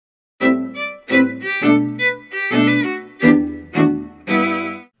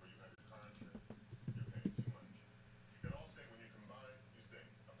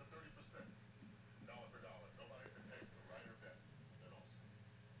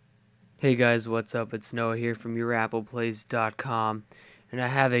Hey guys, what's up? It's Noah here from YourApplePlays.com, and I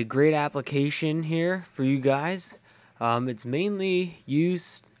have a great application here for you guys. It's mainly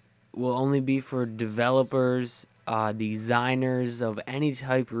used, will only be for developers, designers of any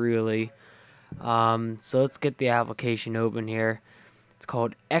type really. So let's get the application open here. It's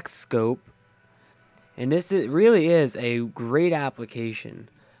called xScope, and really is a great application.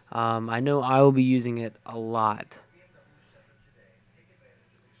 I know I will be using it a lot.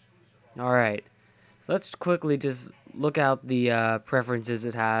 Alright. Let's quickly just look out the preferences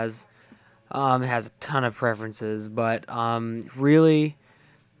it has. It has a ton of preferences, but really,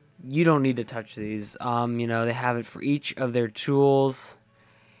 you don't need to touch these. They have it for each of their tools,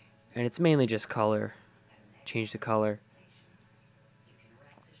 and it's mainly just color. Change the color.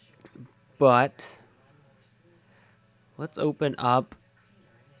 But let's open up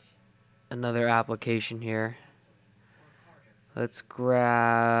another application here. Let's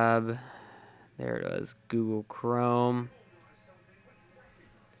grab, there it is, Google Chrome.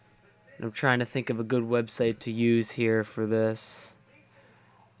 I'm trying to think of a good website to use here for this.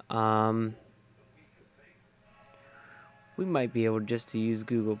 We might be able just to use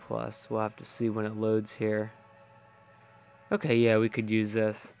Google+. We'll have to see when it loads here. Okay, yeah, we could use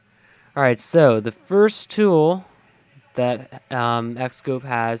this. Alright, so the first tool that xScope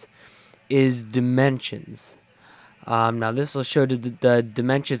has is dimensions. Now this will show the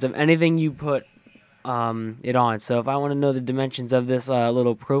dimensions of anything you put it on. So if I want to know the dimensions of this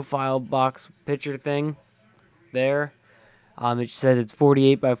little profile box picture thing there, it says it's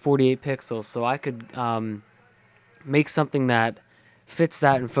 48 by 48 pixels. So I could make something that fits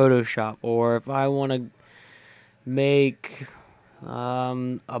that in Photoshop. Or if I want to make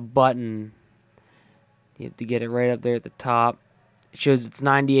a button, you have to get it right up there at the top. It shows it's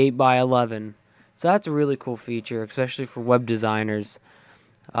 98 by 11. So that's a really cool feature, especially for web designers.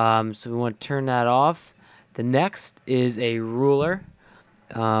 So we want to turn that off. The next is a ruler.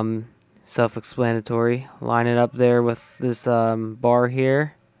 Self-explanatory. Line it up there with this bar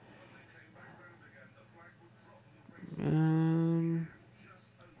here.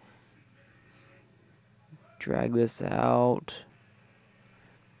 Drag this out.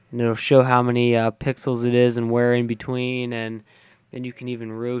 And it'll show how many pixels it is and where in between, and then you can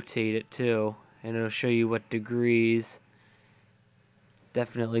even rotate it too, and it'll show you what degrees.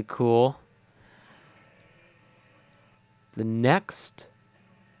 Definitely cool. The next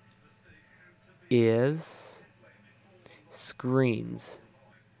is screens.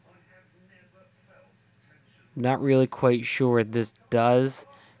 Not really quite sure what this does,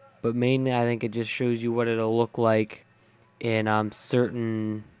 but mainly I think it just shows you what it'll look like in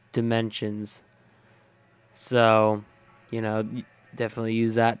certain dimensions. So, definitely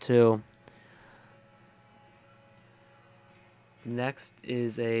use that too. Next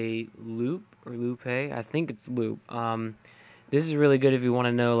is a loop or loupe. I think it's loop. This is really good if you want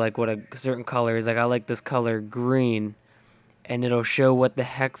to know like what a certain color is. Like I like this color green, and it'll show what the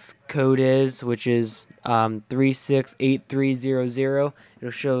hex code is, which is 368300.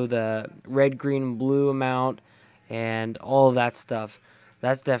 It'll show the red, green, and blue amount and all of that stuff.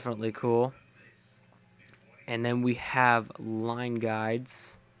 That's definitely cool. And then we have line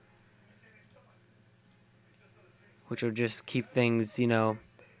guides, which will just keep things,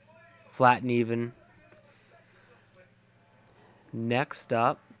 flat and even. Next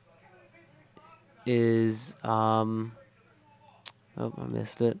up is, oh, I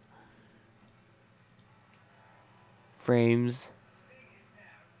missed it. Frames.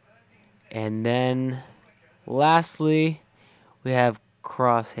 And then, lastly, we have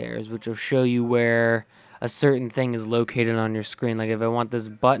crosshairs, which will show you where a certain thing is located on your screen. Like if I want this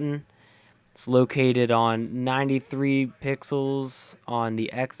button, it's located on 93 pixels on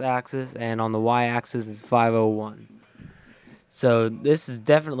the x-axis, and on the y-axis is 501. So this is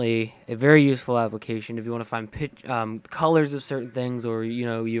definitely a very useful application if you want to find colors of certain things, or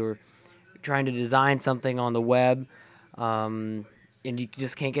you're trying to design something on the web, and you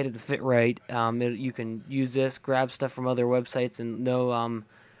just can't get it to fit right. You can use this, grab stuff from other websites, and know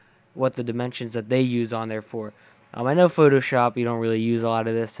what the dimensions that they use on there for. I know Photoshop, you don't really use a lot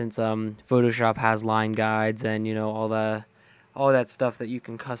of this, since Photoshop has line guides and all that stuff that you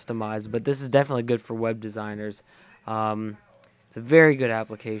can customize. But this is definitely good for web designers. It's a very good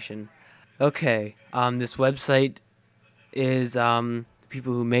application. Okay, this website is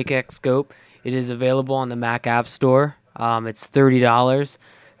people who make xScope. It is available on the Mac App Store. It's $30.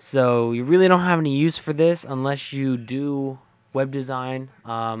 So you really don't have any use for this unless you do web design.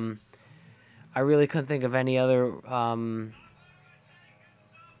 I really couldn't think of any other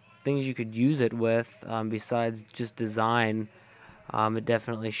things you could use it with besides just design. It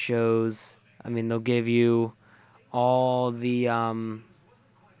definitely shows. I mean, they'll give you all the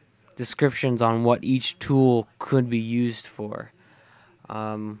descriptions on what each tool could be used for.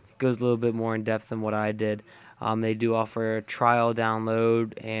 Goes a little bit more in depth than what I did. They do offer a trial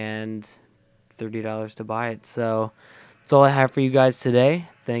download and $30 to buy it. So that's all I have for you guys today.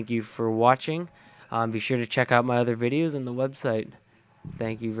 Thank you for watching. Be sure to check out my other videos on the website.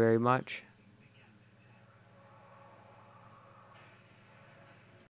 Thank you very much.